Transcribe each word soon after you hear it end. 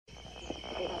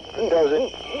does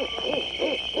it.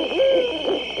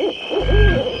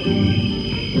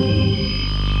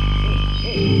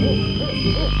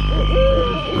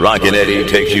 Rockin' Eddie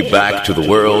takes you back to the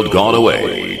world gone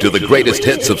away, to the greatest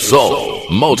hits of soul,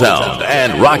 Motown,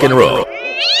 and rock and roll.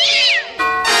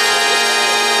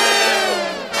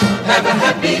 Have a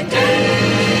happy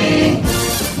day.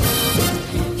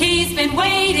 He's been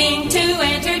waiting to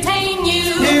entertain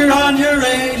you. Here on your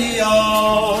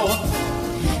radio.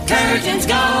 Curtains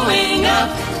going up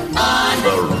on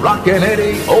The Rockin'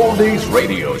 Eddie Oldies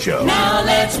Radio Show. Now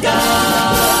let's go.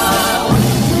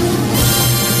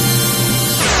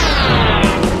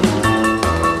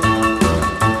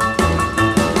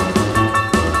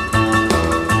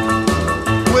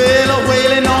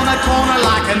 Wailing on a corner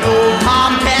like an old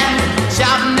tomcat,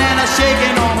 shouting and a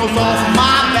shaking almost off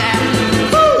my back.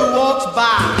 Who walks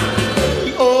by?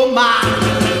 Oh my,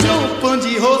 Joe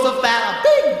Punji Jehoshaphat, a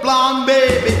big blonde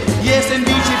baby. Yes,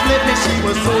 indeed, she flipped me, she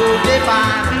was so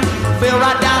divine. Fell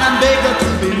right down and begged her to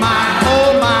be mine,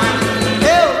 oh mine.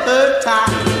 Held her tight,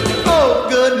 oh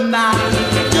good night.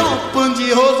 Joe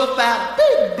Punji Jehoshaphat,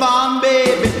 big blonde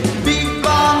baby, big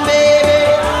blonde baby.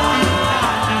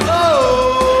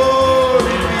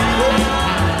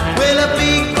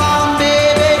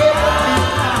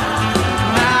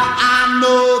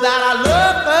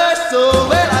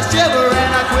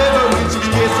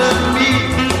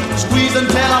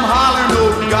 Until I'm hollering,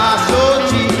 oh gosh, oh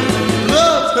gee,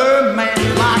 loves her man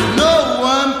like no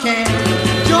one can.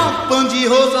 Jump Punji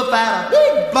Jehoshaphat, a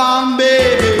big blonde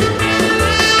baby.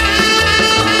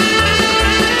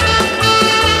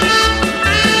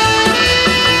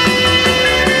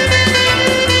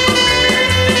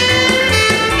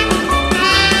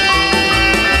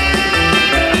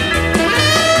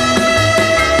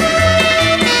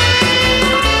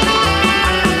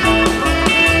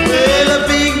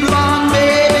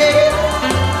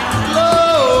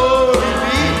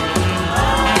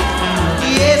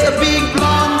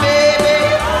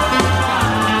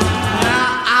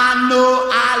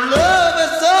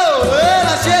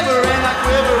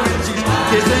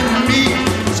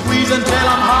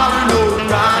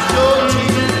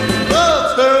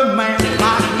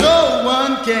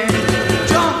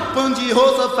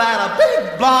 A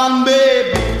big blonde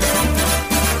baby.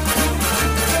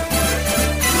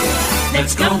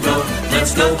 Let's go, go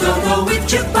with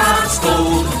Jukebox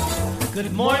Gold.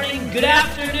 Good morning, good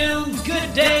afternoon,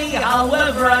 good day,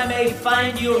 however I may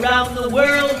find you around the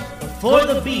world. Before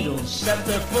the Beatles set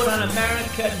their foot on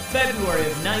America in February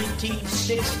of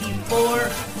 1964,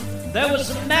 there was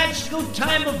a magical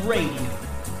time of radio.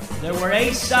 There were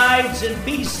A-sides and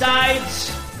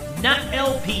B-sides, not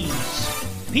LPs.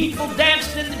 People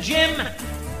danced in the gym,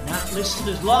 not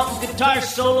listened to long guitar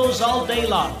solos all day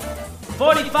long.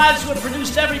 45s were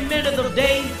produced every minute of the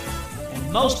day,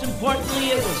 and most importantly,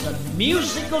 it was a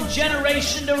musical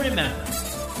generation to remember.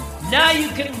 Now you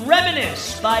can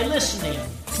reminisce by listening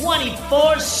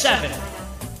 24/7.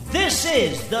 This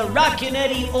is the Rockin'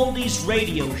 Eddie Oldies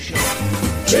Radio Show.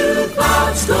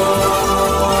 Jukebox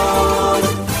Gold.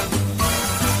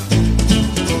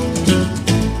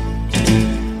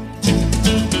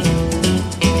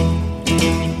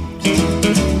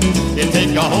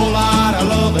 Take a whole lot of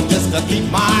loving just to keep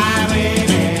my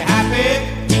baby happy.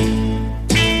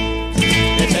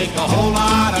 It take a whole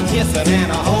lot of kissing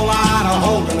and a whole lot of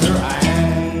holding her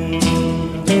hand.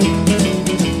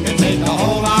 It take a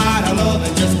whole lot of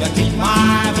loving just to keep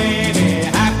my baby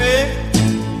happy.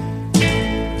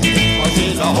 Well,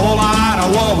 she's a whole lot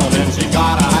of woman and she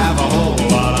gotta have a whole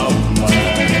lot of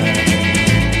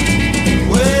man.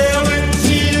 Well, when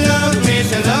she loved me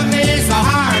so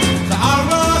hard, so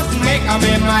almost make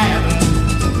me mad.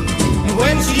 And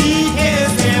when she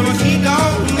kissed me, when she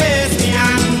don't miss me, I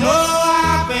know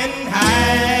I've been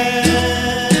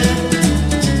had.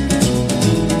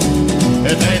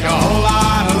 It take a whole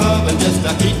lot of loving just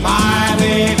to keep my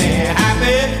baby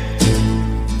happy.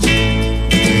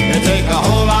 It take a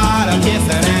whole lot of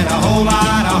kissing and a whole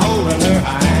lot of holding.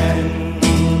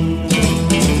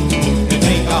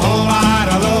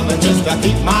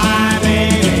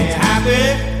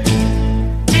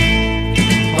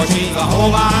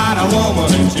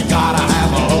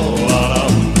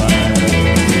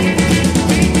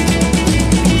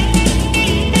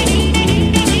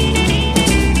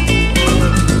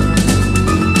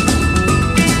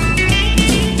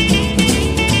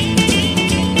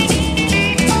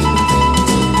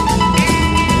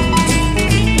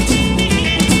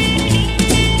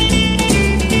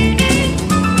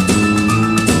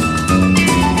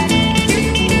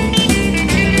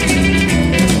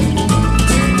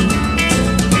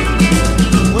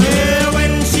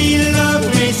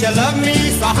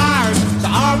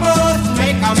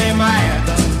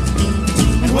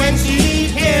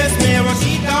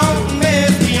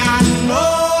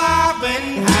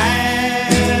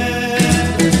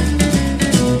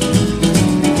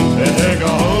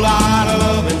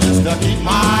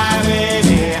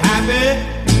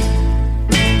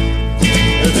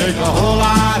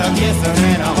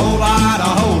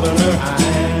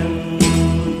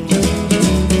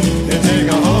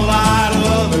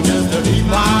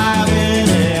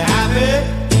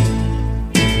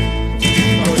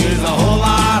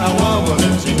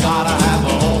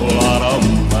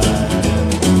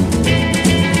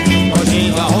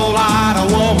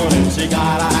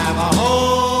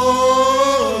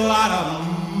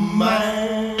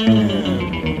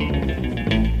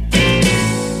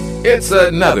 It's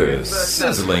another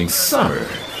sizzling summer,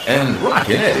 and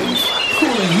Rockin' Eddie's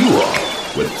cooling you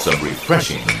off with some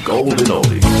refreshing golden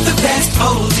oldies. The best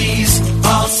oldies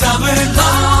all summer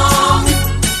long.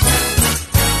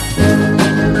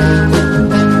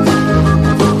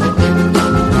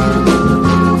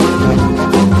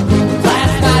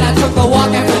 Last night I took a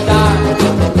walk after dark.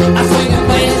 I swing and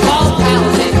play a small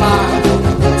Palisade bar.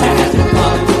 To have some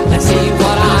fun and see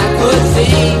what I could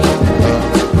see.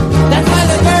 That's where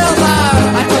the girls are.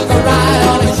 I took a ride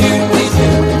on a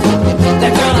shoot-de-shoot.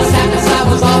 That girl I sat beside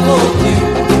was awful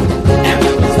cute. And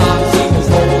when we stopped, she was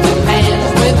holding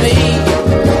hands with me.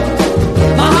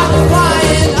 My heart was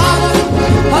flying up,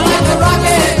 like a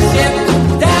rocket ship.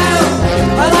 Down,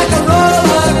 like a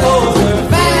roller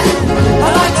coaster. Fast,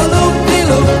 like a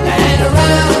loop-de-loop. And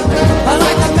around,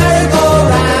 like a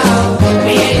merry-go-round.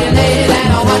 We ate and ate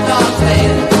at a hot dog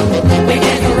stand. We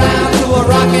danced around to a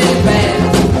rockin' band.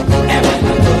 And when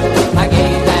I could, I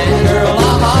gave that girl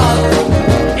a hug.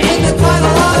 In the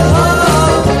twilight of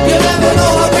love, you never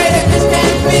know how great a kiss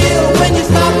can feel when you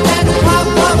stop at the top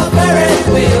of a Ferris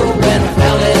wheel. When I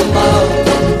fell in love,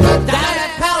 down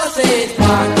at Palisades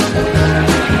Park.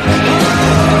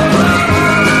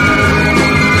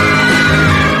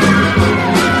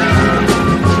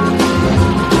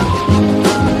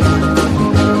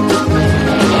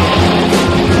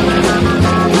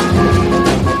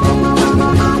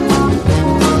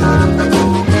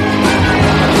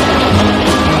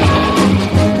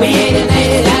 We ate and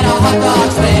ate at a hot dog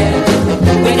stand.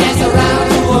 We danced around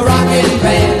to a rockin'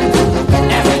 band.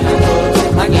 And when I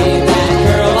could, I gave that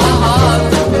girl a hug.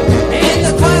 In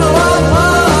the twilight of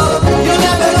love, you'll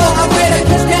never know how great a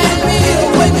kiss can feel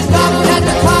when you stop at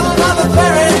the top of a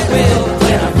Ferris wheel.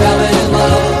 When I fell in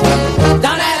love,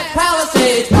 down at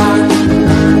Palisades Park.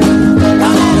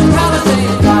 Down at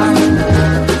Palisades Park.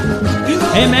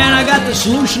 Hey man, I got the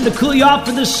solution to cool you off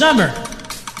for the summer.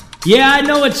 Yeah, I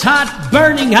know it's hot,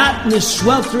 burning hot in this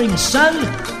sweltering sun.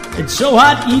 It's so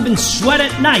hot you even sweat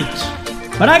at night.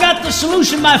 But I got the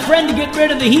solution, my friend, to get rid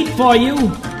of the heat for you,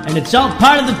 and it's all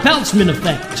part of the Peltzman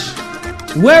effect.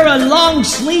 Wear a long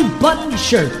sleeve buttoned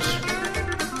shirt.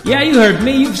 Yeah, you heard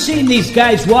me. You've seen these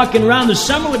guys walking around the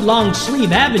summer with long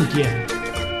sleeve, haven't you?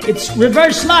 It's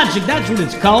reverse logic, that's what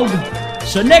it's called.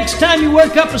 So next time you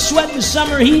work up a sweat in the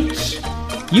summer heat,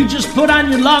 you just put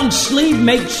on your long sleeve,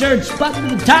 make sure it's buttoned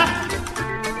to the top.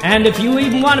 And if you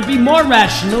even want to be more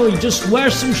rational, you just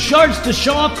wear some shorts to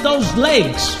show off those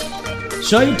legs.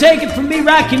 So you take it from me,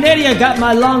 Rockin' Eddie, I got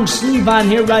my long sleeve on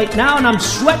here right now, and I'm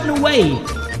sweating away.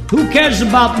 Who cares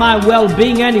about my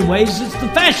well-being anyways? It's the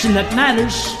fashion that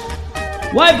matters.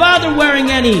 Why bother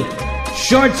wearing any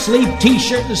short sleeve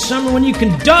t-shirt in the summer when you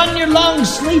can don your long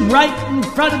sleeve right in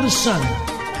front of the sun?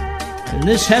 And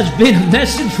this has been a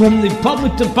message from the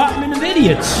Public Department of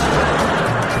Idiots,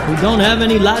 who don't have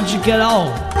any logic at all.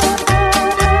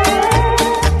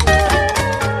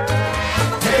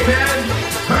 Hey man,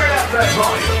 turn up that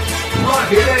volume.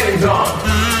 Rockin' Eddie's on.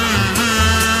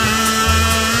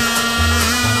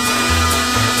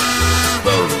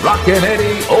 The Rockin'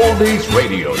 Eddie Oldies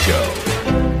Radio Show.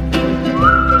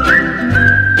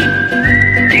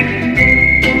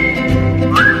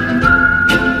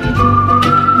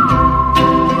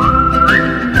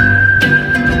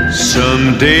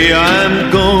 Someday I'm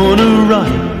gonna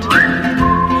write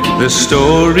the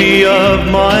story of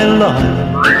my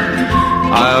life.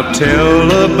 I'll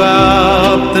tell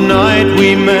about the night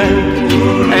we met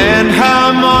and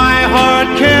how my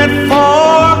heart can't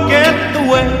forget the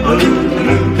way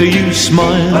you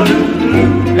smiled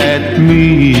at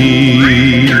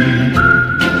me.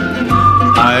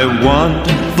 I want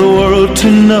the world to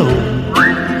know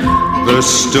the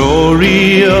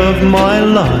story of my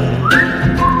life.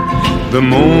 The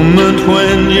moment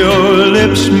when your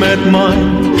lips met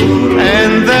mine,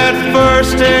 and that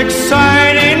first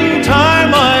exciting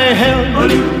time I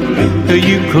held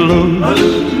you close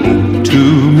to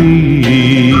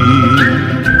me.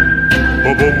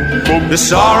 The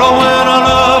sorrow when our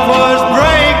love was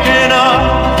breaking up,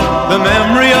 the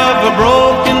memory of a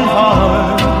broken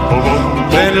heart,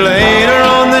 then later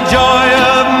on the joy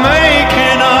of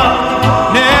making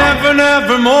up,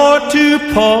 never more to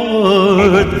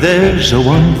part. There's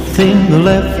one thing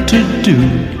left to do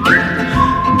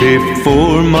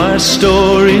before my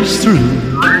story's through.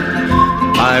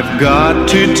 I've got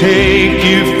to take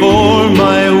you for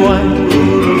my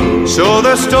wife, so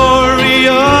the story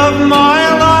of my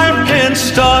life can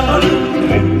start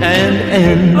and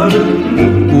end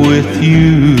with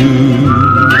you.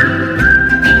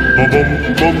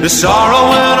 The sorrow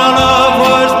when our love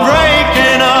was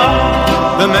breaking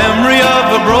up, the memory of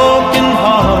a broken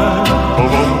heart,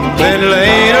 then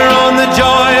later on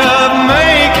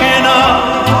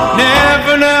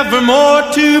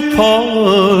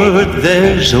But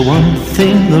there's one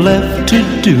thing left to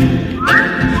do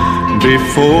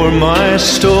before my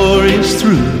story's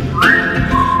through.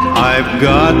 I've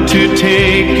got to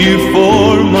take you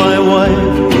for my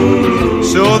wife,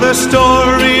 so the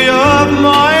story of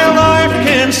my life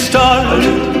can start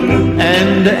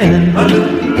and end,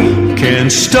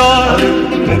 can start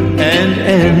and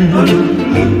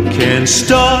end, can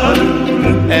start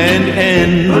and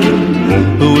end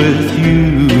with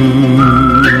you.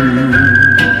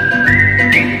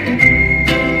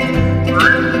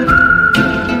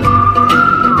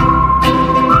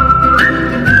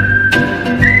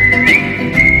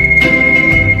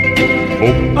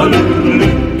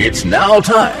 It's now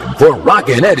time for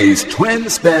Rockin' Eddie's Twin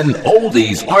Spin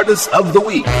Oldies Artists of the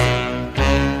Week.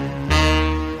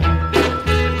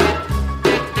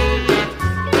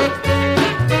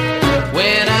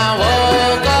 When I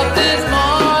woke up this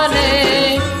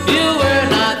morning, you were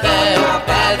not there.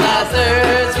 As I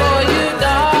searched for you,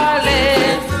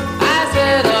 darling, I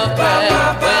said a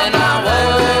prayer. When I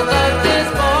woke up this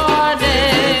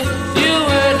morning, you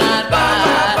were not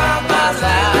by my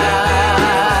side.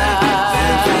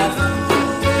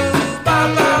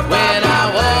 When I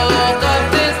woke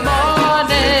up this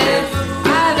morning, I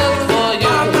looked for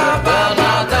you. Well,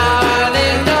 now,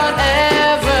 darling, don't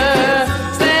ever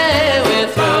stay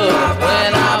with you.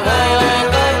 When I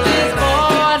woke up this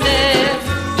morning,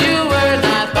 you were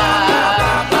not by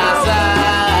my side.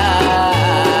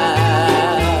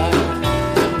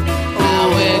 Now,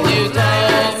 when you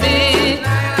told me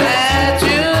that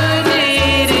you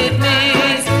needed me,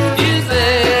 you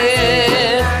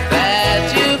said that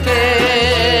you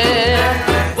cared.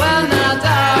 Well, now,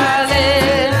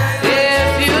 darling,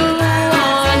 if you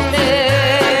want me,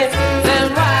 then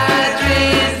why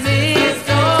treat me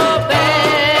so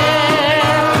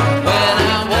bad? When I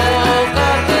woke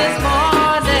up this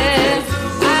morning,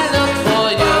 I looked for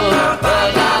you. Well,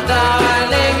 now,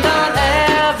 darling, don't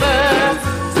ever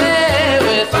stay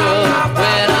with you.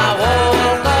 When I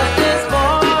woke up this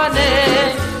morning,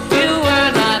 you were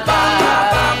not by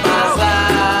my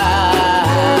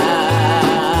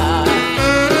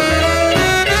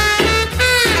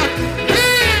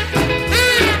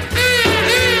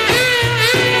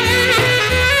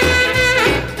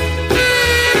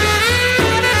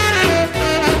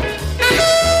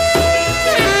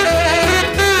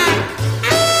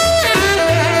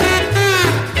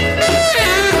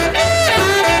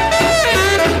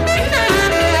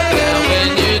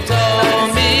When you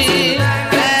told me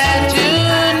that you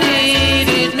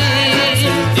needed me,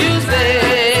 you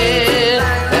said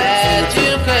that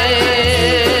you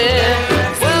cared.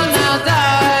 Well, now,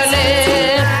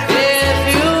 darling, if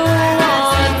you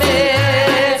want me,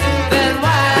 then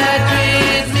why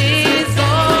treat me so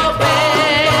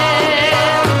bad?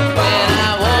 When I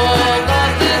woke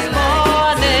up this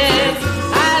morning,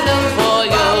 I looked for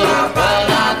you. Well,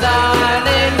 now,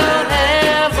 darling, don't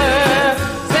ever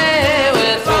stay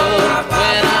with you.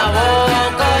 When I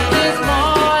woke up this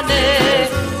morning,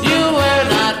 you were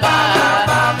not by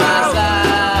my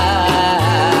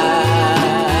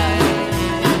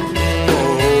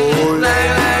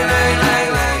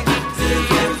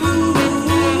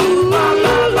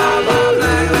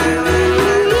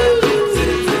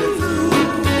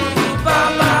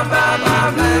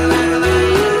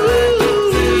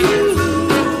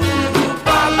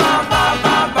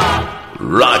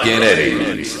Rockin'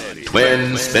 Eddie's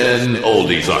Twin Spin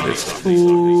Oldies Artists.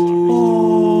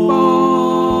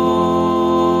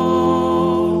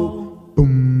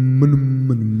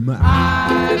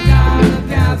 I've got a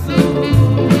castle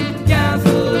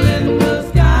in the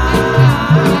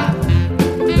sky,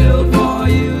 built for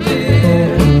you,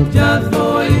 dear, just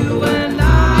for you and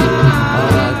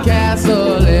I. A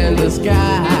castle in the sky.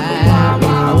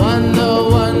 I wonder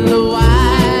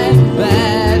why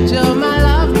that you're my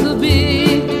love to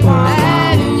be,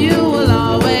 and you will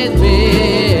always be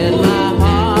in my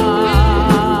heart.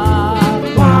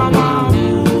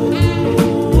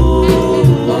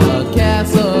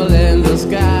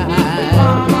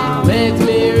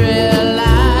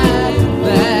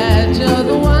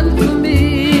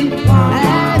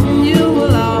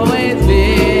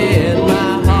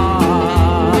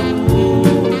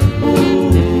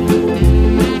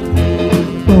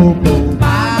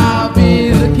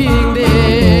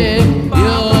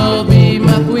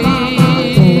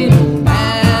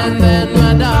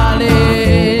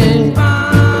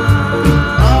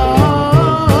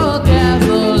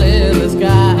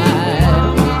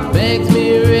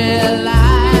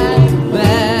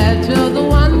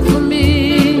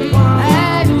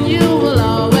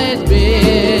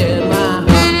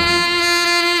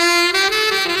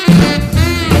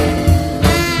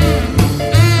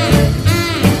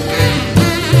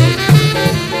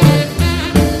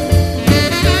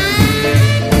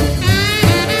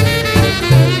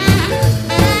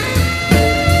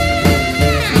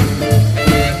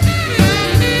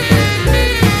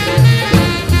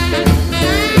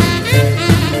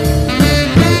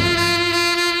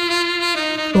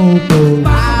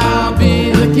 I'll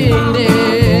be the king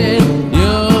then,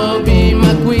 you'll be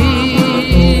my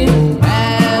queen,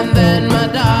 and then my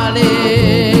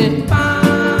darling.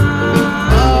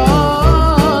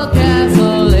 Oh,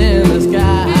 castle in the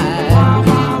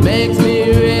sky makes me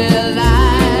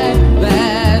realize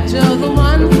that you're the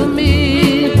one for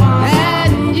me,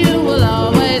 and you will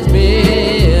always be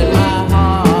in my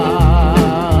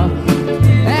heart,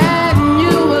 and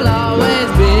you will always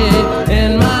be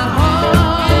in my heart.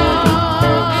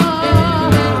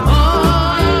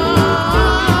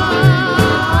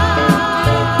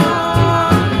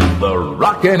 The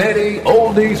Rockin' Eddie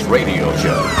Oldies Radio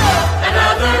Show.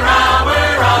 Another hour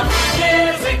of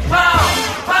music power,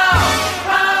 power,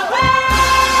 power.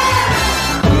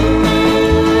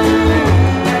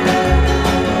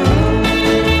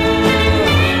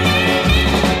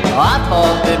 I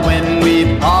thought that when we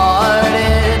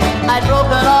parted, I'd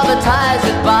broken all the ties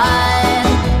that bind.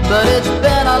 But it's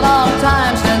been a long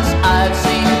time since I've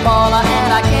seen Paula,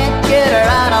 and I can't get her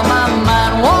out of my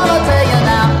mind. Wanna tell you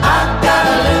now, I've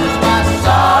gotta lose my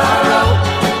sorrow.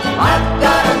 I've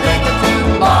gotta think of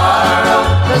tomorrow,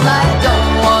 'cause I don't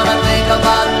wanna think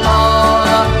about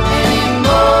Paula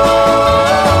anymore.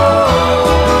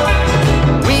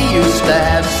 We used to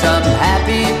have some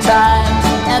happy times,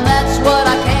 and that's what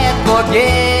I can't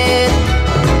forget.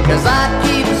 'Cause I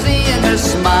keep seeing her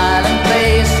smiling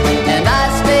face, and I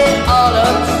stay all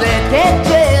upset. Can't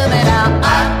tell me now,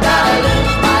 I've gotta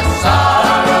lose my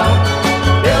sorrow,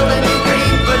 building me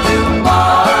dream for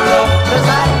tomorrow, 'cause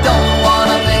I don't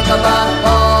wanna think about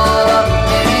Paula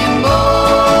anymore.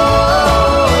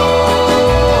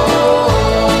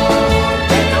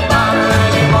 Think about her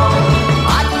anymore.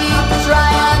 I keep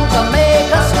trying to make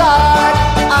a start.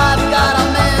 I've gotta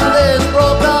mend this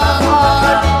broken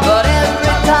heart, but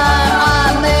every time I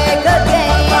make a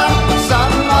game,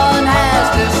 someone has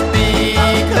to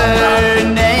speak her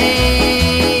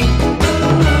name.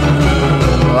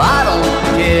 I don't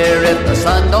care if the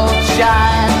sun don't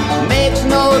shine, makes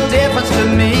no difference to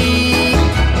me,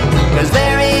 'cause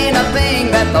there ain't a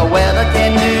thing that the weather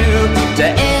can do to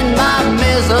end my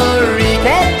misery.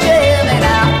 Can't you hear me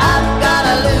now? I've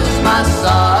gotta lose my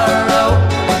sorrow.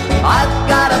 I've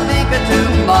gotta think of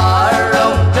tomorrow,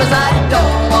 'cause I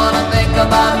don't wanna think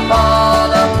about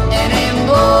Paula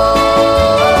anymore.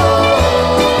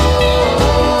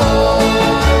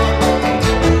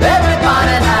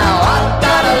 Everybody now, I've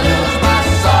gotta lose my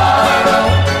sorrow.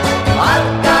 I've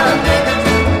gotta think of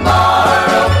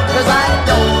tomorrow, 'cause I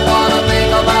don't wanna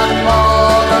think about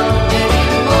Paula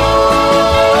anymore.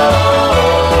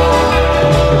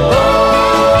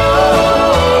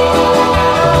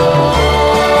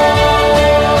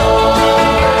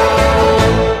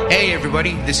 Hey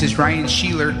everybody, this is Ryan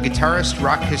Sheeler, guitarist,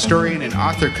 rock historian, and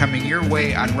author coming your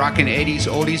way on Rockin' Eddie's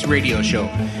Oldies Radio Show.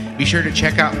 Be sure to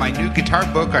check out my new guitar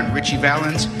book on Richie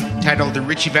Valens, titled The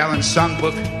Richie Valens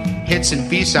Songbook, Hits and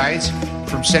B-Sides,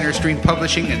 from Center Stream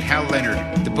Publishing and Hal Leonard.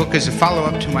 The book is a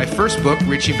follow-up to my first book,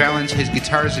 Richie Valens, His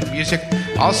Guitars and Music,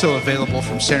 also available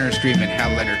from Center Stream and Hal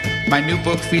Leonard. My new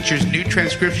book features new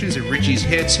transcriptions of Richie's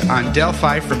hits on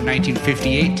Delphi from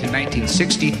 1958 to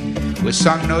 1960, with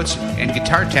song notes and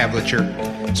guitar tablature,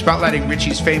 spotlighting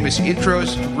Richie's famous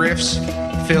intros, riffs,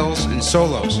 fills, and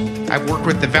solos. I've worked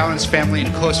with the Valens family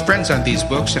and close friends on these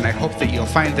books, and I hope that you'll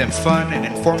find them fun and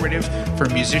informative for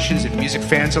musicians and music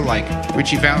fans alike.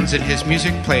 Richie Valens and his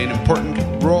music play an important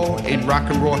role in rock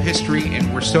and roll history,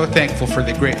 and we're so thankful for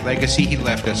the great legacy he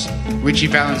left us. Richie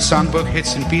Valens' Songbook,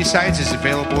 Hits and B-Sides is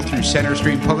available through Center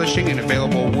Stream Publishing and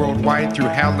available worldwide through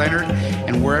Hal Leonard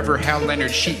and wherever Hal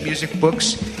Leonard sheet music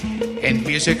books and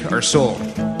music are sold.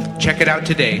 Check it out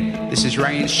today. This is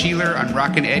Ryan Sheeler on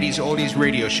Rockin' Eddie's Oldies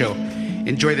Radio Show.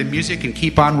 Enjoy the music and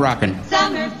keep on rockin'.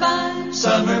 Summer fun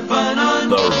on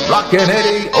The Rockin'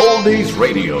 Eddie Oldies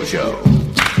Radio Show.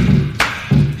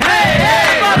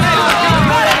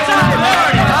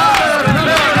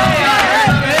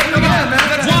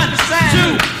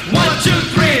 One, two,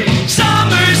 three.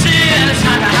 Summer's here, it's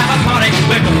time to have a party.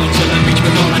 We're going to the beach,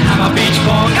 we're gonna have a beach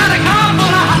ball. Got a car full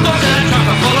of hot dogs and a trunk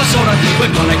full of soda.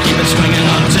 We're gonna keep it swinging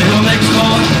until next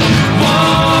morning.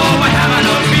 Whoa, we're having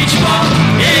a beach ball.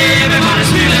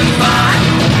 Everybody's feeling fine.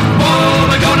 Whoa,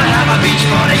 we're gonna have a beach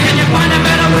party. Can you find a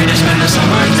better way to spend the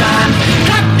summertime?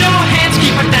 Clap your hands,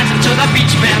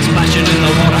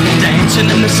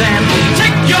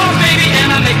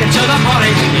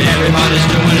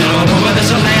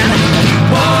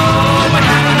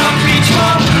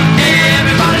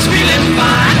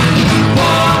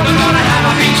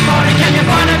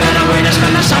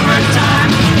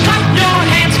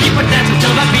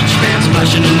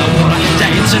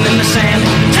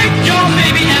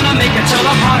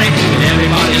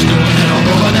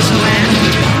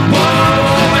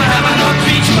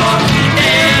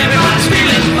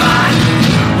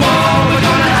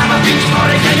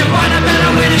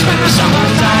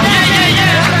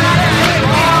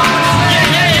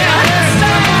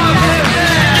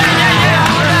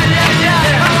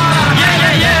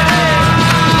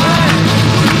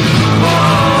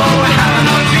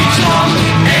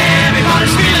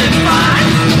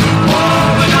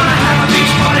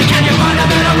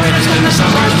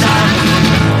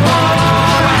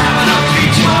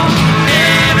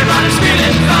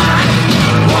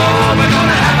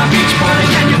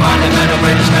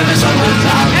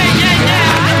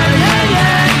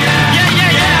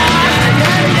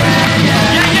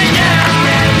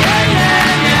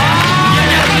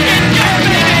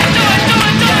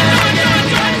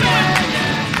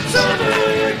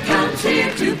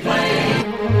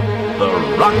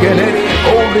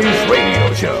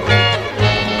 Show.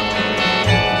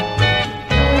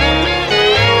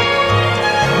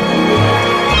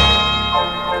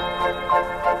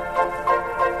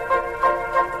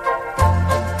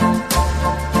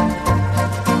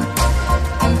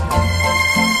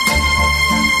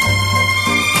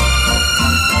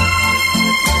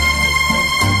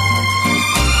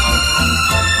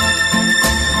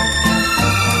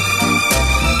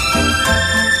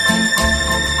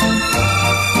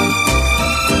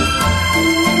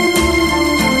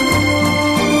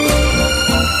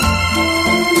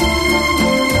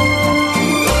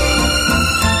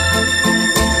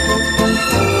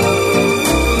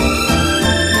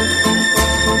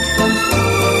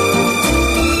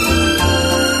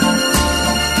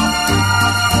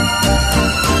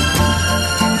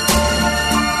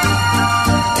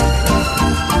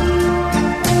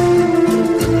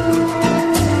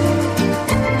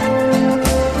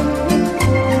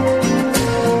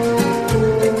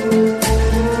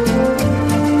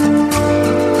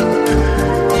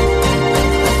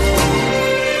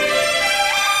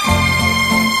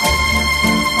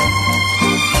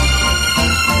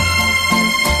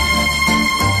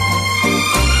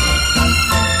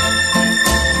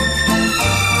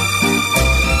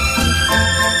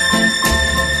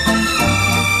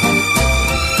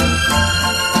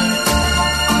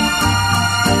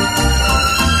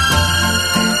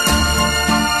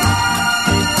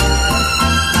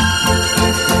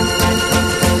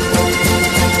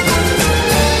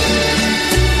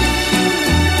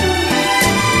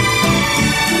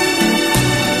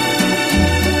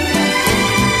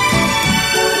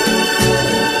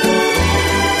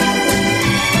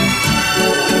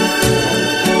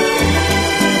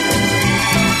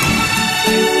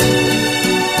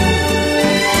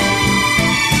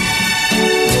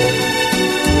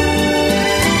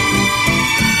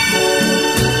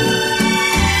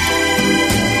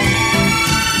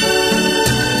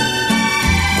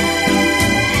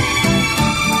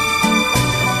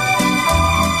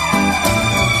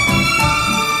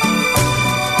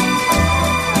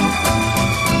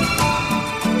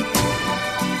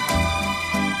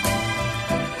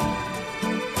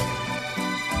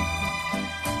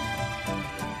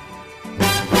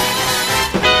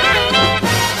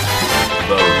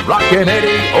 Rockin'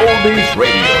 Eddie Oldies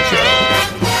Radio Show.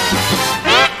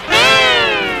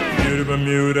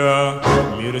 Bermuda,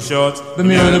 Bermuda shorts,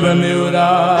 Bermuda,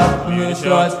 Bermuda, Bermuda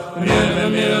shorts, Bermuda,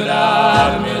 Bermuda,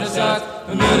 Bermuda shorts,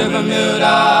 Bermuda,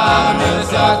 Bermuda, Bermuda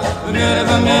shorts, Bermuda,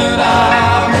 Bermuda,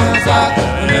 Bermuda shorts,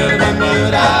 Bermuda,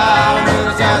 Bermuda,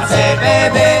 Bermuda shorts. Say,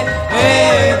 baby,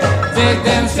 hey, take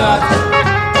them shots.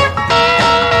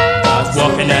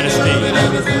 Walking down the street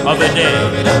of the day,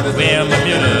 wearing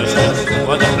Bermudas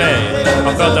was the play.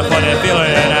 I felt a funny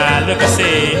feeling and I look and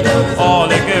see all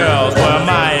the girls were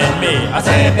admiring me. I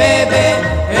said, baby,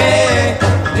 hey,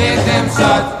 take them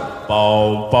shots.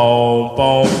 Boom, boom,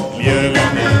 boom, Bermuda,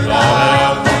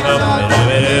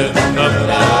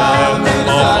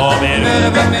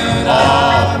 Bermuda,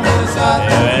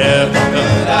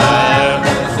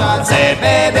 I said,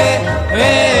 baby,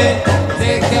 hey,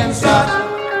 take them shots.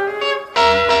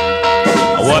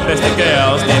 What is the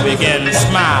girls, they begin to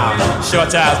smile.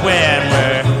 Short eyes wearing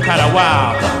were kinda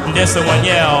wild. And this one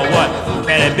yell, what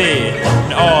can it be?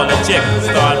 And all the chicks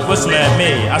start whistling at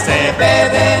me. I say,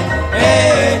 baby,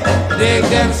 hey, dig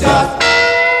them shots.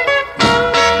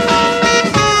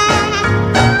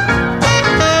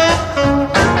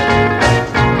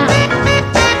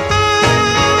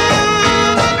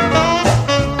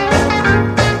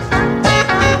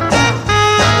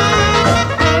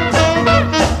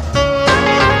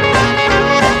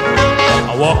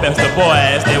 The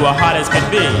boys, they were hot as could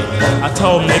be. I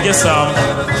told them to get some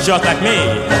shorts like me.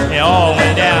 They all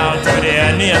went down to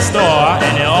their near store,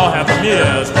 and they all had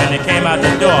Bermudas when they came out the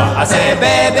door. I said,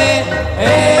 baby,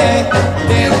 hey,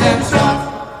 dig them shorts.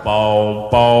 Boom,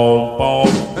 boom, boom.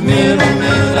 Bermuda,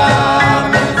 Bermuda,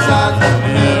 Bermuda shorts.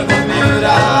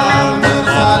 Bermuda,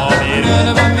 Bermuda, Bermuda shorts.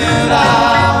 Bermuda, Bermuda,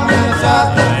 Bermuda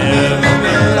shorts. Bermuda,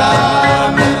 Bermuda,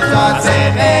 Bermuda shorts. I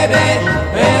said, baby,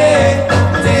 hey,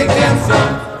 dig them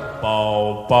shorts.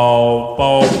 Boom,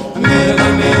 boom, Bermuda,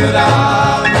 Bermuda,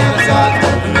 Bermuda shorts.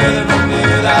 Bermuda,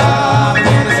 Bermuda,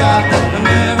 Bermuda shorts.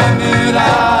 Bermuda, Bermuda,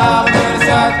 Bermuda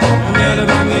shorts. Bermuda,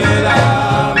 Bermuda,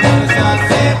 Bermuda shorts.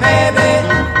 Say, baby,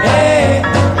 hey,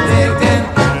 dig them.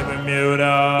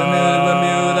 Bermuda,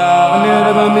 Bermuda,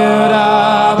 Bermuda, Bermuda,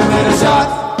 Bermuda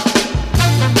shorts.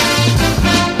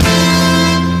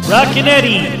 Rockin'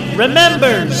 Eddie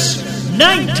remembers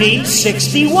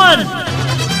 1961.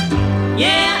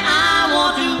 Yeah, I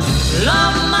want to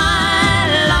love my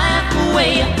life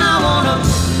away. I want to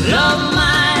love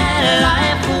my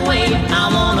life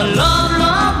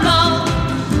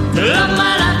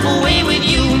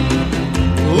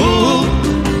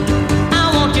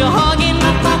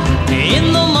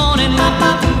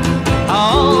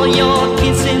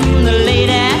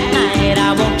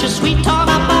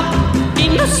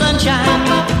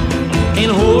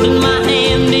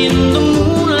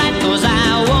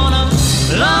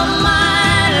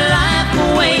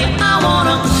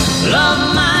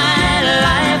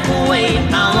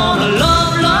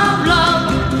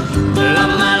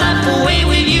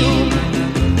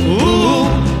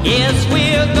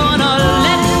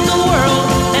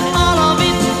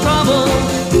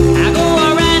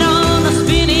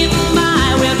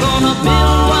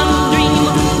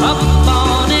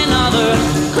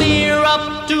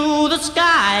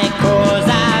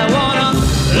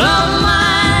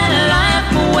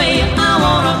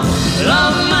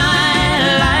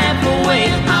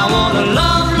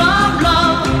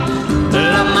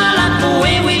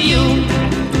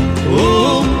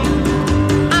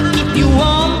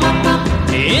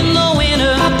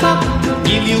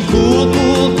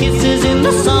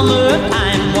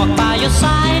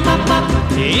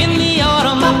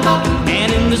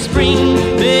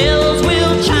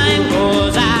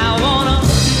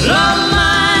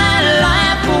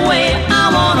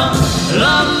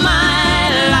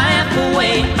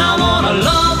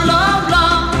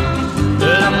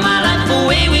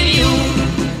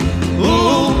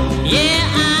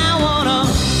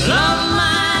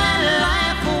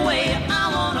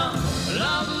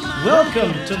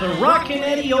Welcome to the Rockin'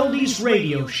 Eddie Oldies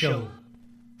radio show.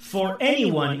 For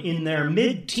anyone in their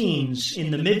mid-teens,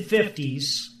 in the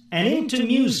mid-50s, and into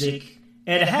music,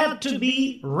 it had to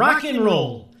be rock and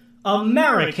roll,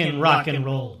 American rock and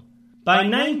roll. By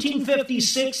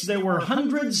 1956, there were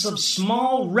hundreds of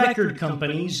small record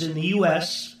companies in the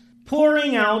U.S.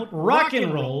 pouring out rock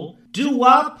and roll,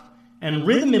 doo-wop, and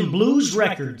rhythm and blues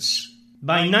records.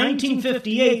 By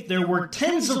 1958, there were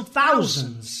tens of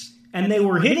thousands, and they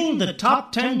were hitting the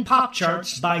top 10 pop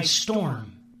charts by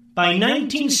storm. By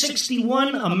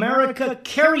 1961, America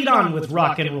carried on with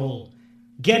rock and roll,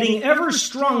 getting ever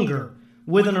stronger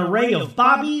with an array of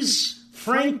Bobbies,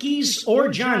 Frankies, or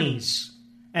Johnnies,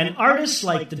 and artists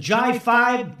like the Jive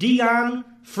Five, Dion,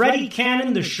 Freddie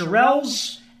Cannon, the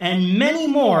Shirelles, and many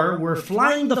more were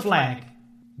flying the flag.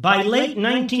 By late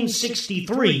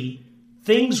 1963,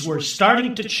 things were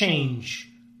starting to change,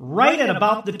 right at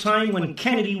about the time when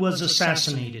Kennedy was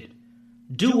assassinated.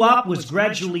 Doo-wop was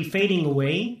gradually fading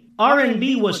away,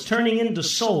 R&B was turning into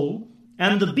soul,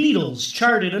 and the Beatles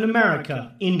charted in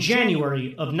America in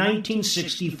January of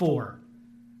 1964.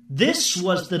 This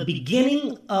was the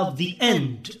beginning of the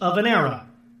end of an era,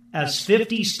 as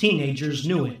 50s teenagers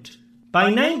knew it. By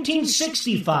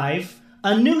 1965,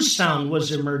 a new sound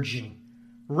was emerging.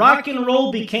 Rock and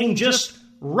roll became just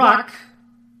rock.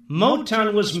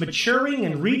 Motown was maturing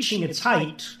and reaching its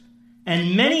height,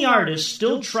 and many artists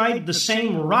still tried the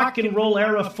same rock and roll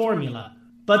era formula,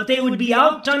 but they would be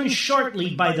outdone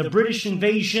shortly by the British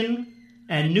invasion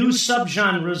and new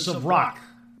subgenres of rock,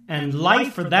 and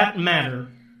life, for that matter,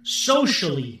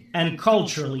 socially and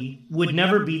culturally, would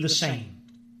never be the same.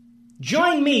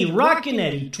 Join me, Rockin'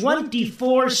 Eddie,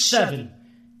 24/7,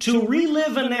 to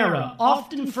relive an era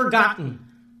often forgotten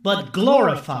but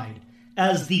glorified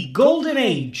as the golden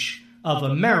age of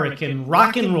American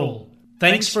rock and roll.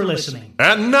 Thanks for listening.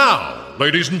 And now,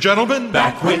 ladies and gentlemen,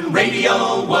 Back when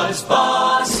radio was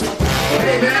boss.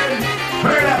 Hey man,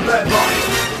 turn up that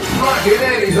volume. Rockin'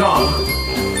 Eddie's on.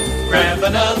 Grab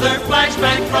another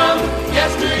flashback from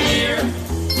yesteryear.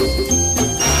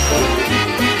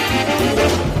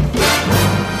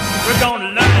 We're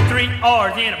gonna learn the 3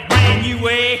 R's in a brand new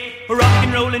way. We're rock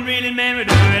and rollin', reelin', man, we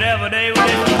do it every day. We're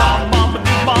just bop, bop,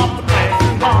 do bop, the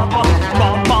classroom hop,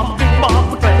 bop, bop, do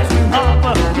bop, the classroom hop,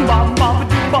 bop, bop,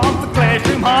 do bop, the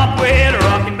classroom hop. Well,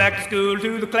 rockin' back to school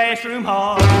to the classroom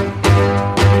hop.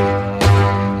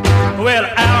 Well,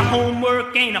 our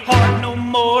homework ain't hard no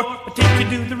more. A teacher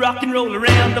do the rock and roll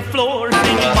around the floor,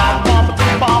 singing bop, bop,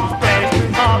 do bop, the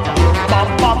classroom hop, bop,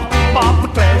 bop, do bop, the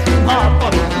classroom hop,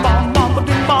 bop, bop,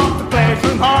 do bop, the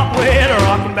classroom hop. Well,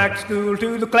 rockin' back to school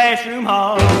to the classroom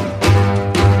hop.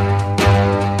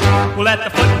 Well, at the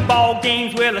football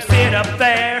games, well, I sit up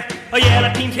there. Oh, yeah,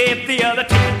 the teams hit the other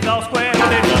teams all square.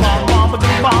 Well, it's bop, bop, do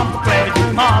bop, the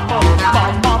classroom hop, bop,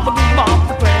 bop, do bop,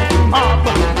 the classroom hop,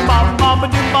 bop,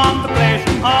 bop, do bop, the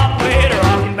classroom hop. Well,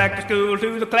 rockin' back to school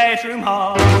to the classroom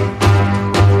hop.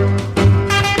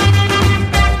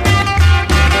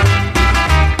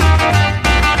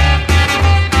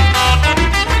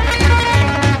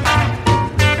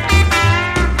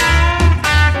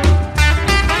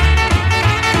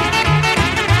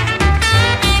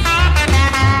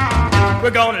 We're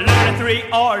gonna learn the 3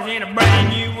 R's in a brand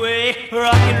new way.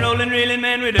 Rockin', rollin', reelin',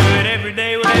 man, we do it every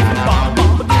day. We're just bop,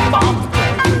 bop, do bop, the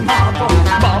classroom hop,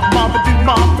 bop, bop, do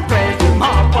bop, the classroom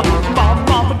hop, bop,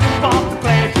 bop, do bop, the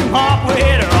classroom hop.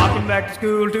 We're rockin' back to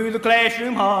school to the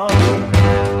classroom hop.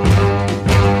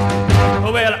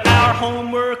 Well, our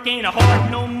homework ain't hard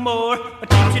no more. A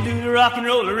teacher do the rock and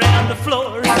roll around the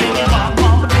floor, singing bop,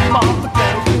 bop, do bop, the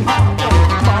classroom hop,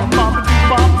 bop, bop, do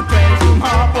bop, the classroom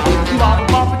hop, bop,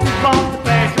 bop, do bop, the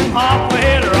classroom hop.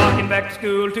 Well, rockin' back to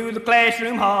school to the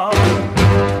classroom hop.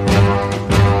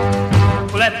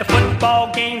 Well, at the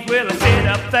football games, well, I sit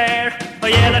up there. Oh,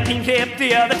 yeah, the teams hit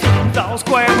the other teams all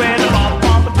square. Well, bop,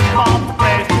 bop, do bop, the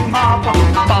classroom hop,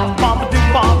 bop, bop, do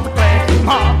bop, the classroom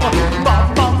hop,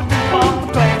 bop, bop, do bop,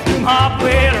 the classroom hop.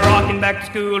 Well, rockin' back to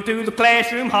school to the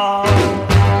classroom hop.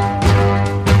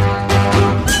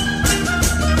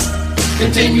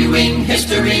 Continuing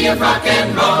history of rock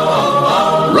and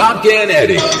roll. Rockin'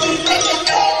 Eddie.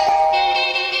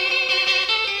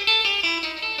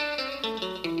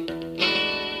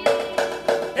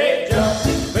 Hey,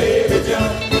 jump, baby,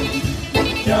 jump.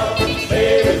 Jump,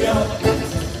 baby, jump.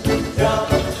 Jump,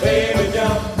 baby,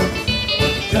 jump.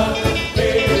 Jump,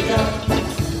 baby, jump.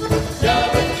 Jump,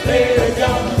 baby,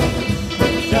 jump.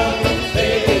 Jump,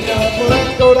 baby, jump. Well,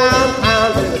 let's go downtown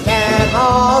to the cat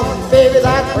hall. Baby,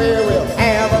 that's where we'll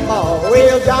have a ball.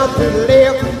 We'll jump to the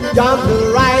left, jump to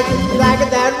the right. Like it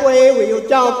that way, we'll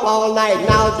jump all night.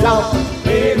 Now jump,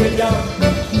 baby, jump.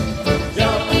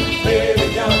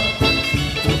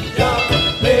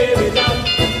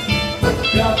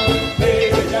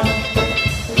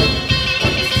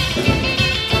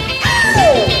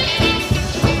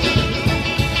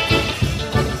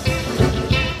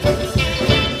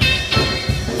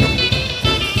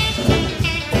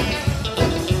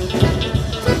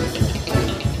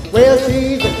 Well,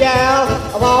 she's the gal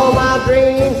of all my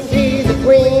dreams. She's the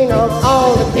queen of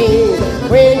all the teams.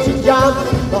 When she jumps,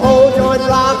 the whole joint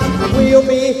rocks. We'll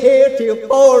be here till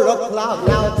 4 o'clock.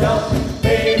 Now jump,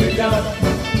 baby, jump.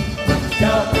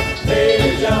 Jump,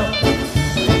 baby, jump.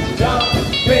 Jump,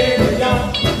 baby,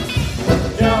 jump.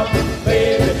 Jump,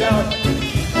 baby, jump.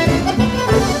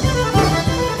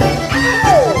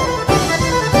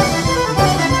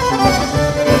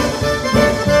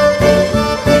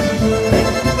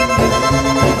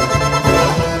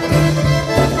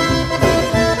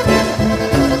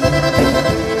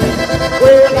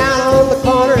 We're down on the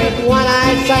corner at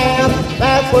One-Eyed Sam.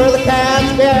 That's where the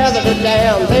cats gather to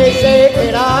jam. They shake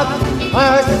it up,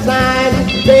 here's the sign.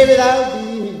 Baby, that'll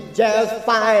be just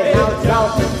fine. Now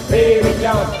jump, baby,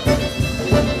 jump.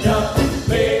 Jump,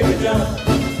 baby, jump.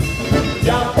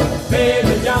 Jump,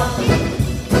 baby, jump.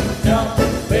 Jump,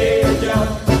 baby, jump.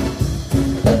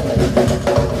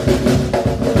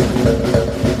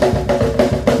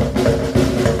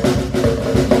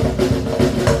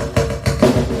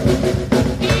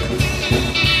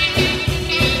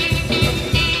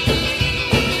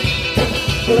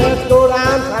 Let's go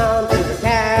downtown to the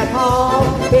cat hall.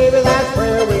 Baby, that's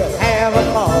where we'll have a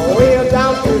ball. We'll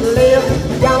jump to the left,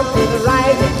 jump to the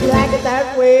right. You like it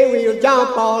that way, we'll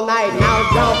jump all night. Now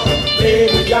jump,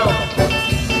 baby, jump.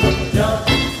 Jump,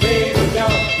 baby,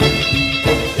 jump.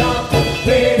 Jump,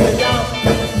 baby, jump.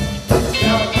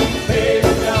 Jump, baby,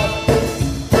 jump.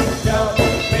 Jump,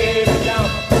 baby,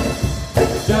 jump.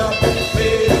 Jump,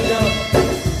 baby, jump.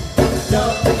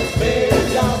 Jump, baby,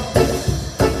 jump.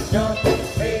 Jump.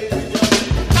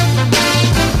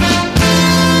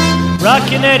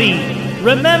 Rockin' Eddie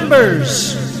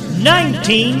remembers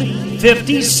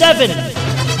 1957.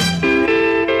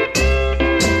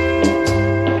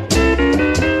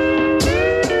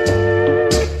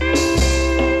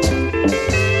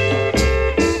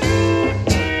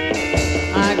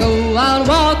 I go out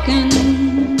walking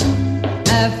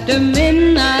after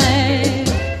midnight,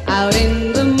 out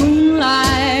in the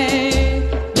moonlight,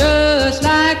 just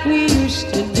like we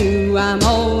used to do. I'm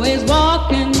always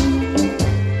walking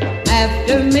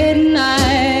after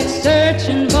midnight,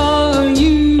 searching for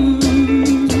you.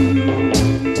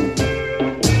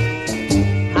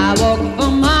 I walk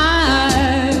for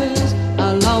miles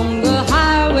along the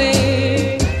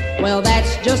highway. Well,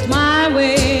 that's just my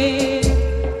way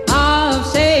of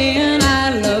saying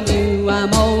I love you.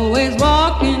 I'm always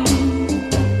walking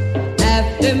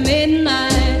after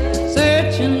midnight,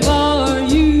 searching for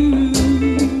you.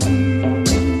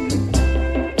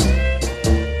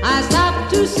 I stop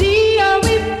to see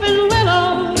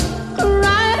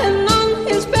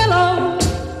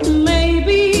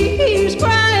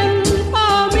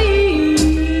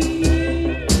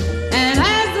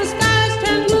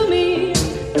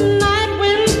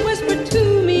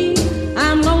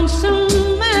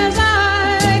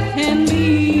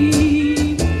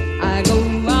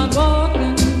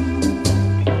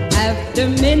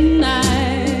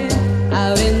midnight,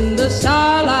 out in the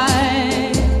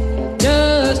starlight,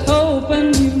 just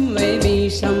hoping you may be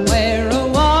somewhere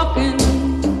a-walking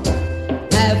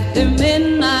after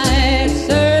midnight,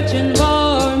 searching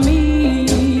for me.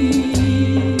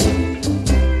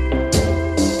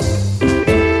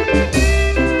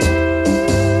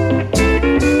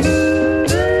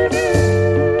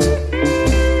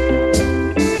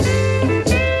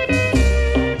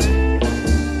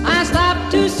 I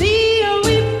stopped to see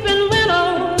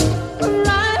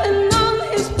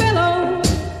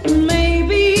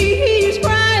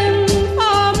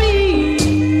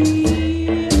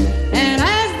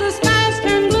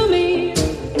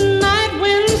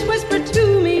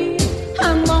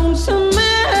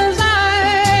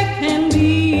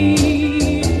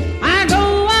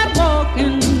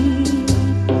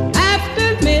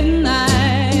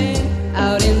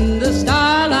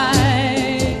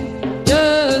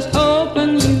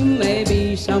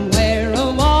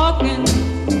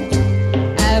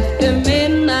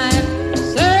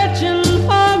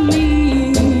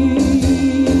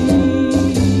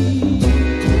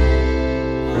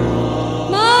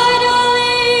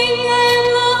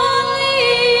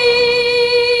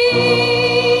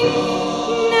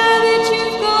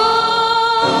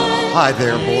Hi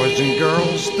there, boys and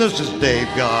girls. This is Dave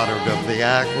Goddard of the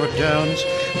Aquatones,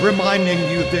 reminding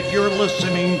you that you're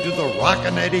listening to the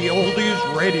Rockin' Eddie Oldies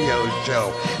Radio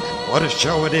Show. what a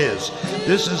show it is.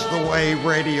 This is the way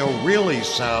radio really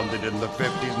sounded in the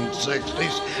 50s and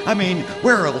 60s. I mean,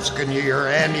 where else can you hear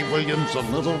Andy Williams and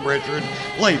Little Richard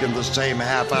played in the same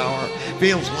half hour?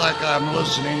 Feels like I'm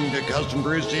listening to Cousin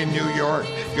Brucey in New York,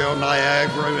 Joe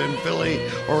Niagara in Philly,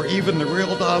 or even the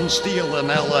real Don Steele in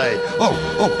L.A. Oh,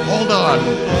 hold on.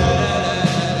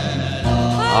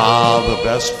 The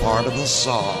best part of the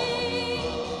song.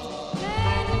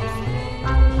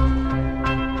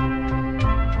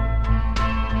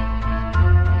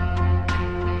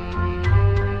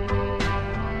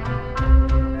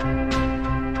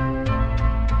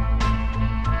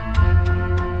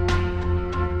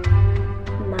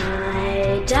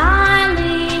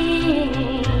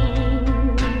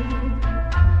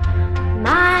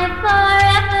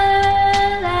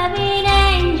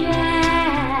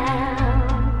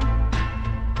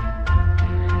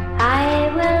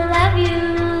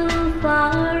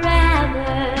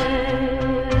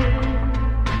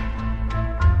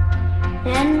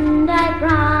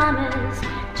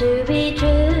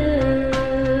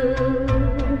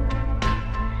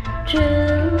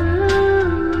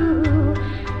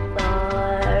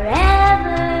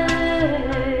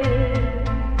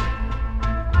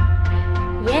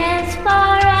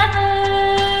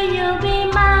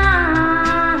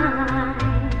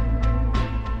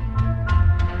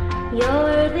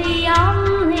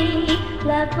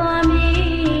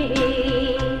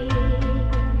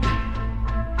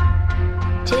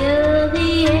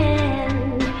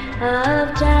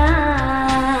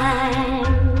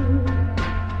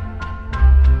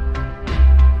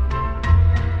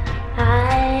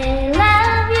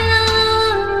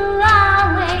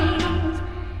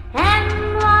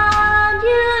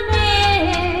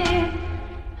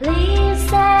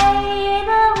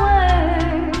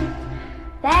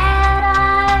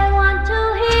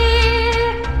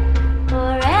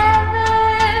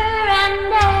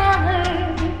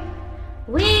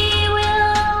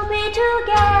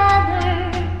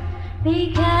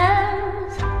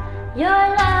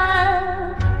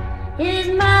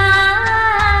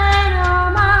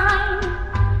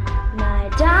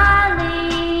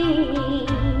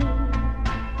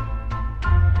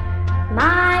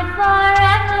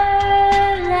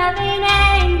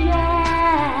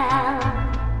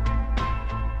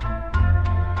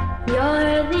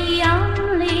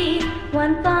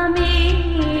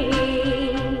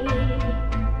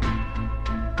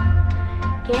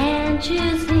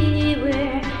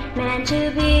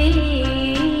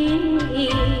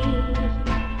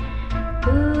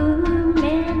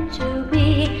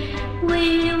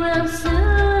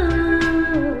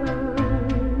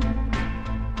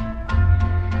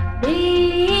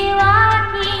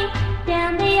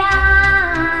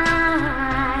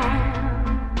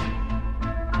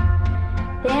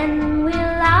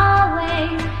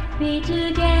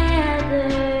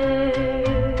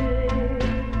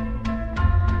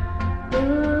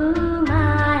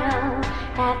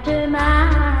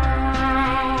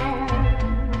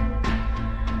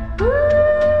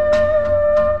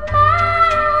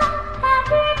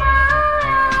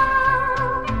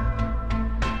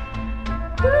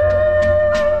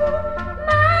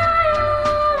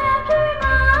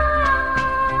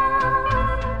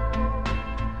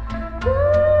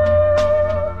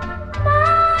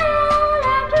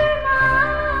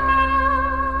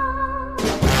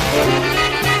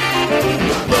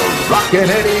 Rock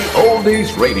and Eddie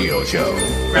Oldies Radio Show.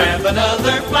 Grab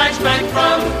another flashback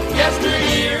from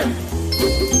yesteryear.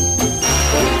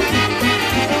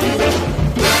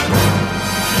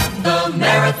 The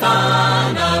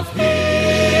marathon of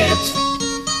hits.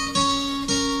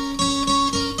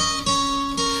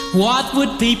 What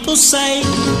would people say?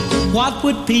 What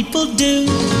would people do?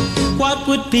 What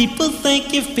would people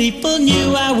think if people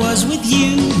knew I was with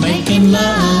you? Making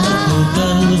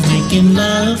love, making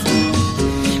love.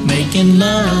 Making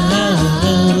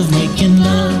love, making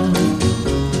love.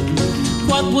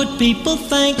 What would people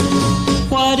think?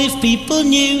 What if people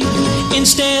knew?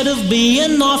 Instead of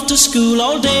being off to school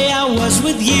all day, I was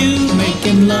with you.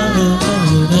 Making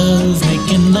love,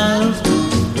 making love.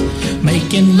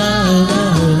 Making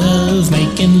love,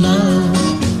 making love.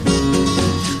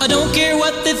 I don't care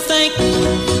what they think,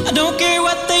 I don't care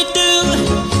what they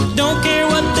do, don't care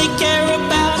what they care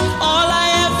about. All I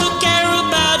ever care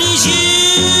about is you.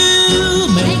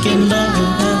 Making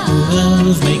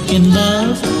love, making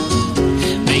love.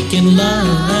 Making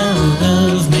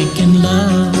love, making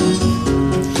love.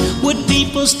 Would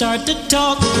people start to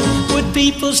talk? Would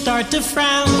people start to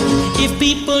frown? If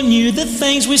people knew the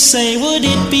things we say, would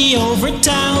it be over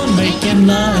town? Making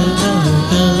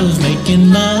love,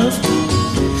 making love.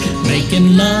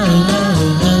 Making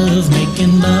love, love,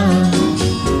 making love.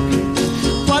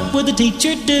 What would the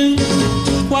teacher do?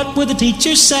 What would the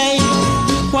teacher say?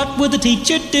 What would the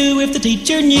teacher do if the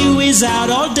teacher knew he's out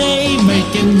all day?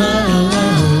 Making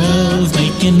love,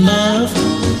 making love,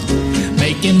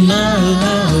 making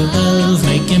love,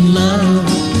 making love.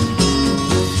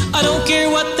 I don't care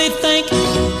what they think,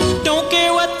 don't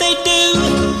care what they do,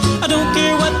 I don't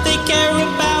care what they care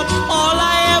about, all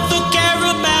I ever care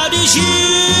about is you.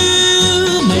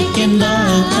 Making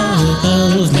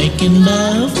love, making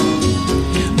love,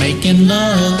 making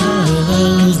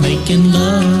love, making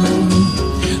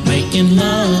love, making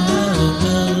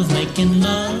love, making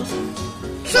love.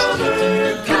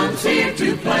 Summer comes here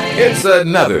to play. It's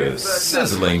another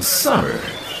sizzling summer,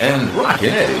 and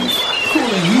Rockin' Eddie's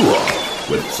cooling you off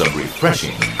with some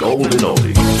refreshing golden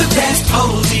oldies. The best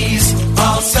oldies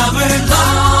all summer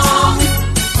long.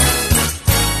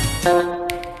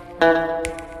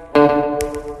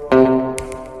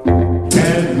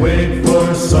 Can't wait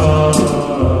for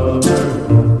summer.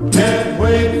 Can't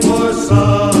wait for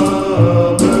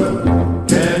summer.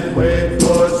 Can't wait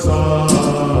for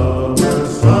summer.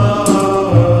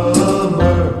 Summer.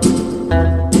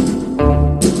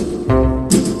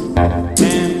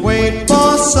 Can't wait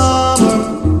for summer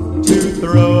to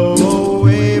throw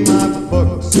away my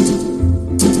books.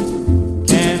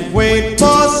 Can't wait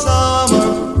for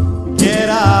summer, get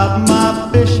out my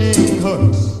fishing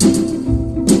hooks.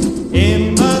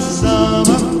 In the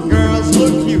summer, girls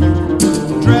look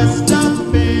cute, dressed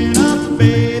up in a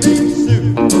bathing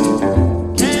suit.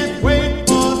 Can't wait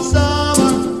for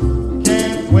summer,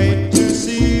 can't wait to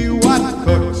see what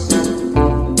cooks.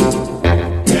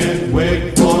 Can't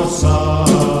wait for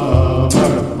summer.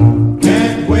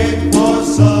 Can't wait for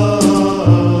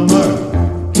summer.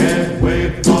 Can't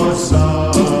wait for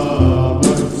summer.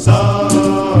 Summer.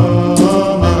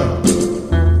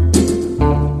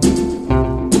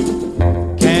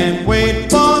 Can't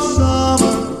wait for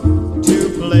summer to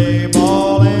play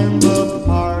ball in the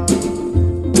park.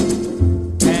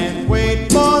 Can't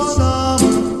wait for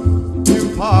summer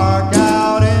to park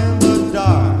out in the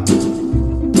dark.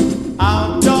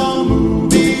 Outdoor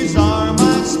movies are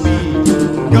my speed.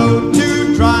 Go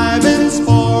to drive-ins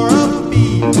for a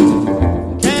fee.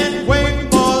 Can't wait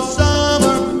for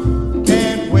summer.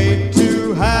 Can't wait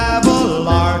to have a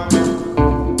lark.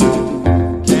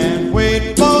 Can't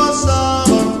wait for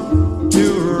summer to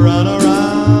run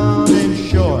around in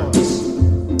shorts.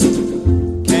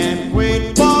 Can't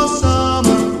wait for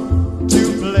summer to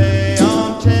play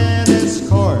on tennis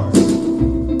courts.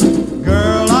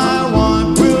 Girl I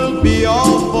want will be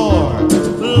all for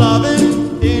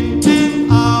loving in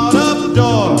and out of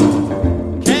door.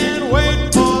 Can't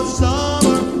wait for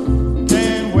summer.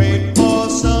 Can't wait for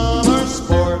summer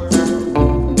sports.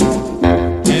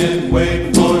 Can't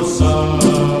wait for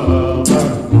summer.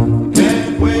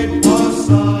 Can't wait for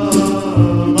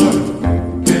summer.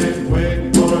 Can't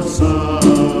wait for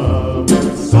summer.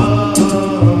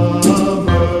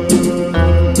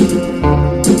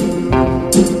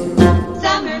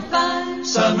 Summer fun.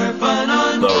 Summer fun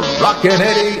on The Rockin'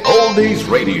 Eddie Oldies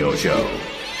Radio Show.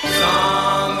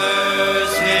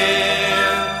 Summer's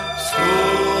here,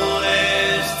 school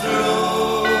is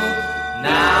through.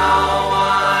 Now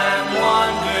I'm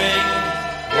wondering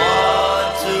what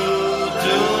to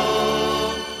do.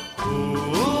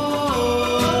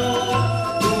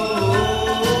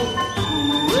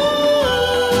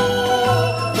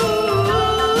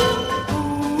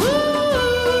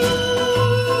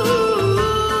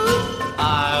 I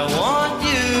want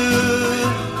you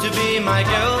to be my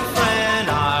girlfriend.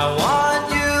 I want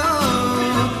you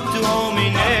to hold me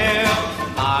near.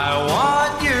 I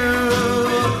want you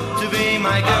to be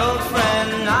my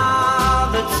girlfriend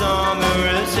now that summer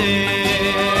is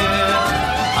here.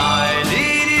 I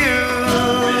need you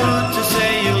to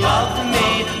say you love me.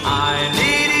 I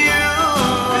need you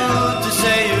to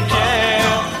say you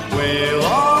care. We'll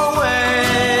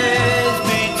always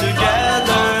be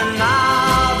together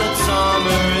now that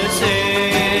summer is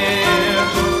here.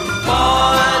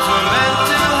 Boys were meant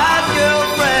to have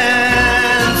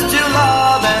girlfriends, to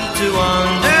love and to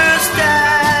understand.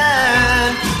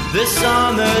 This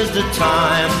summer's the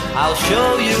time I'll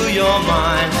show you you're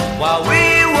mine while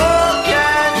we walk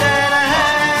hand in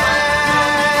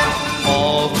hand.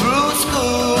 All through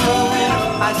school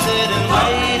I sit and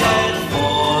waited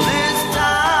for this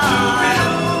time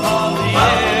of the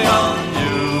year.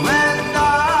 You and I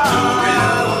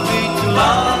will be two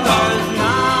lovers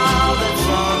now that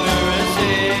summer is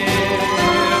here.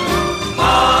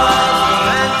 Boys were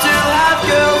meant to have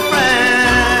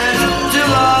girlfriends, to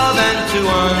love and to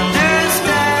understand.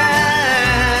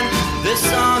 This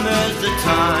summer's the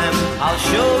time I'll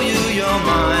show you your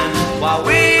mind while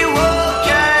we walk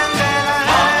hand in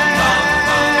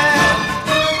hand.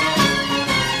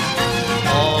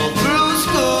 All through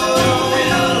school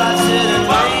I sit and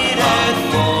waited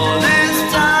for this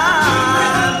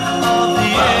time of the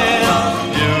year.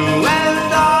 You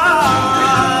and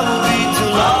I will be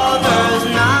two lovers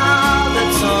now that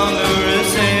summer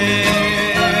is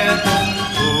here.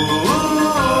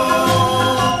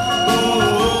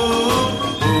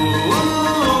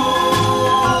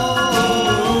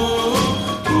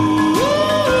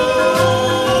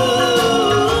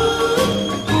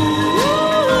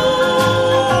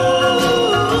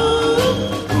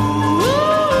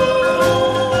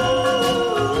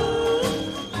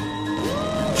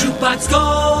 Jukebox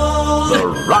Gold. The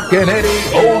Rockin' Eddie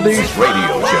Oldies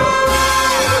Radio Show.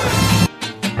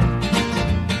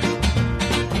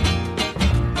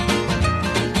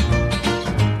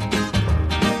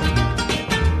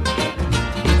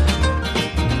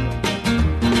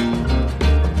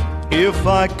 If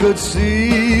I could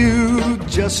see you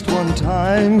just one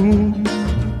time,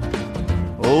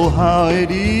 oh, how it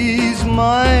ease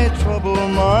my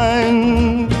troubled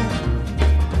mind.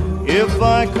 If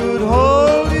I could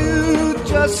hold you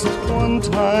just one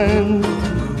time,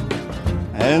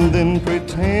 and then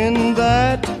pretend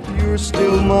that you're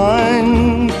still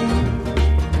mine.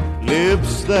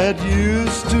 Lips that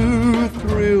used to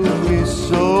thrill me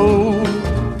so,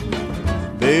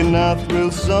 they now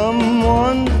thrill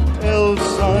someone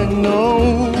else I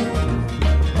know.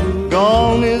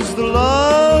 Gone is the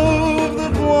love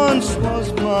that once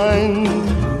was mine.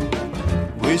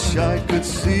 Wish I could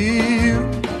see you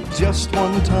just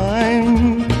one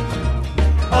time.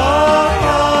 Oh, oh,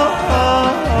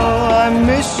 oh, oh, I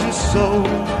miss you so.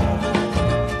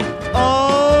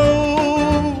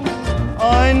 Oh,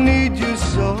 I need you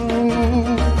so.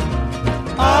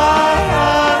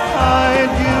 I'd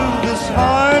give this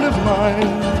heart of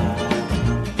mine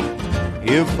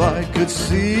if I could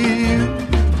see you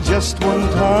just one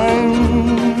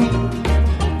time.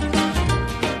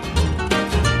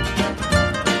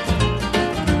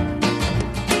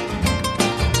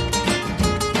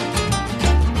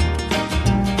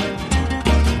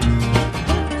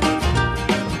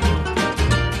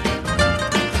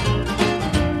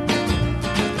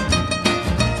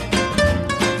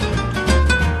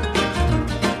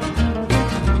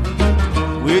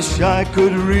 Wish I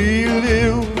could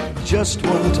relive just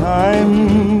one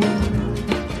time.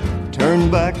 Turn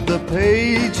back the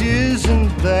pages and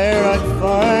there I'd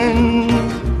find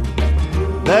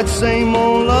that same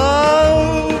old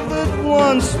love that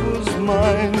once was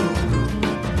mine.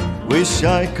 Wish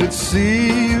I could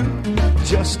see you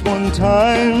just one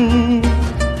time.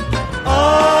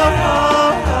 Oh,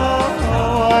 oh, oh,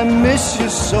 oh, I miss you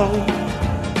so.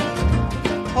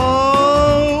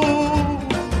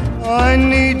 I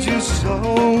need you so.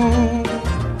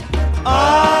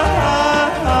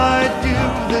 I'd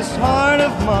give this heart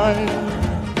of mine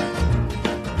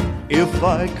if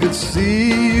I could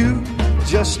see you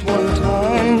just one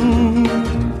time.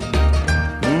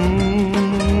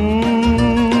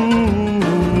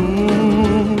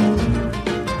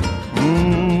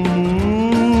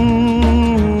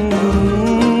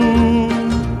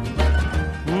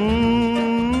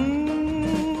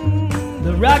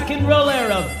 The rock and roll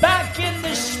era back in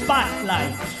the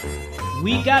spotlight.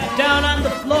 We got down on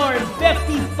the floor in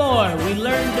 54. We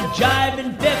learned to jive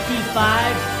in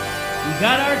 55. We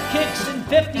got our kicks in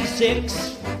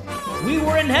 56. We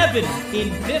were in heaven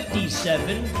in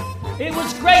 57. It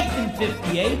was great in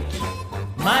 58.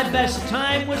 My best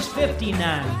time was 59.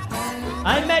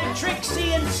 I met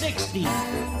Trixie in 60.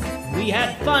 We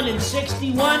had fun in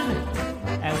 61.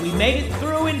 And we made it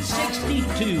through in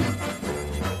 62.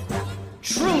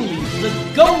 Truly the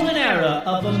golden era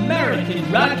of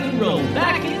American rock and roll,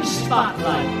 back in the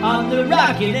spotlight on the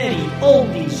Rockin' Eddie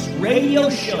Oldies Radio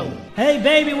Show. Hey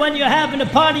baby, when you're having a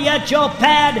party at your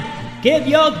pad, give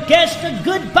your guest a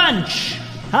good punch.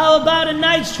 How about a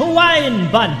nice Hawaiian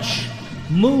bunch?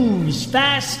 Moves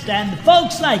fast and the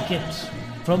folks like it.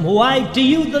 From Hawaii to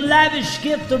you, the lavish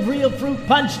gift of real fruit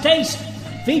punch taste,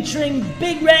 featuring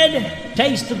Big Red,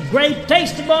 taste of grape,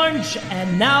 taste of orange,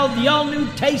 and now the all-new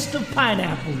taste of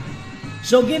pineapple.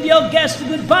 So give your guest a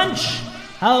good punch.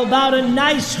 How about a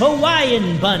nice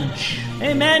Hawaiian bunch?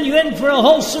 Hey man, you in for a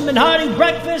wholesome and hearty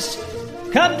breakfast?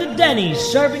 Come to Denny's,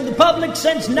 serving the public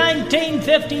since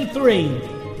 1953.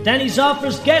 Denny's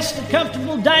offers guests a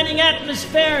comfortable dining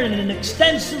atmosphere and an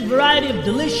extensive variety of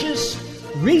delicious,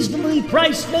 reasonably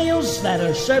priced meals that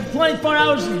are served 24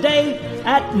 hours a day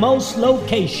at most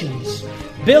locations.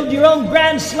 Build your own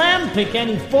Grand Slam, pick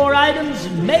any 4 items,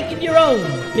 and make it your own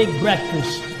big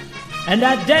breakfast. And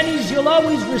at Denny's, you'll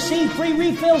always receive free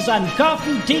refills on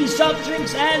coffee, tea, soft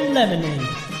drinks, and lemonade.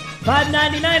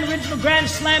 $5.99 original Grand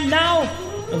Slam now.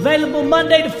 Available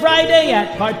Monday to Friday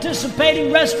at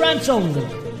participating restaurants only.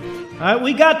 All right,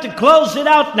 we got to close it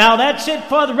out now. That's it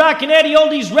for the Rockin' Eddie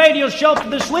Oldies radio show for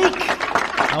this week.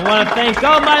 I want to thank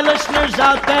all my listeners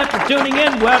out there for tuning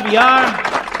in, wherever you are.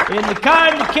 In the car,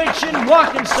 in the kitchen,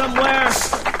 walking somewhere.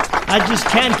 I just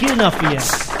can't get enough of you.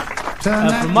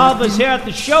 From all of us here at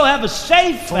the show, have a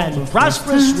safe and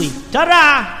prosperous week.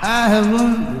 Ta-da! I have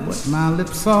learned what my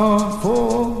lips are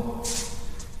for.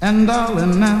 And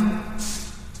darling, now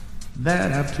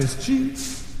that I've kissed you,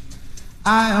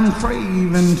 I am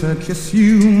craving to kiss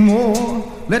you more.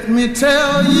 Let me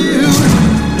tell you,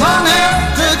 long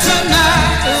after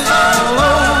tonight is all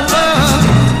over,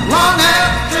 long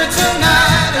after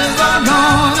tonight is all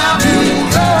gone, I'll be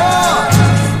yours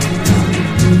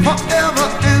forever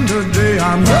and a day.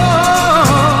 I'm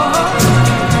yours.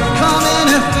 Come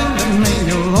anything that may,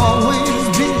 you'll always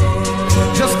be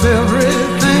just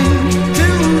everything to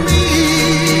me.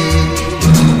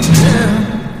 Yeah,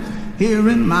 here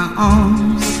in my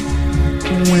arms,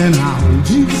 when I hold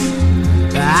you,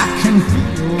 I can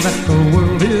feel that the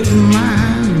world is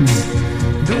mine.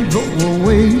 Don't go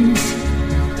away,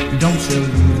 don't you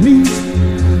leave me,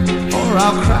 or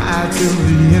I'll cry till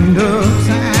the end of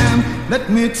time. Let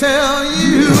me tell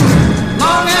you,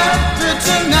 long after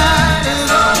tonight is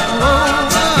all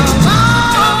over,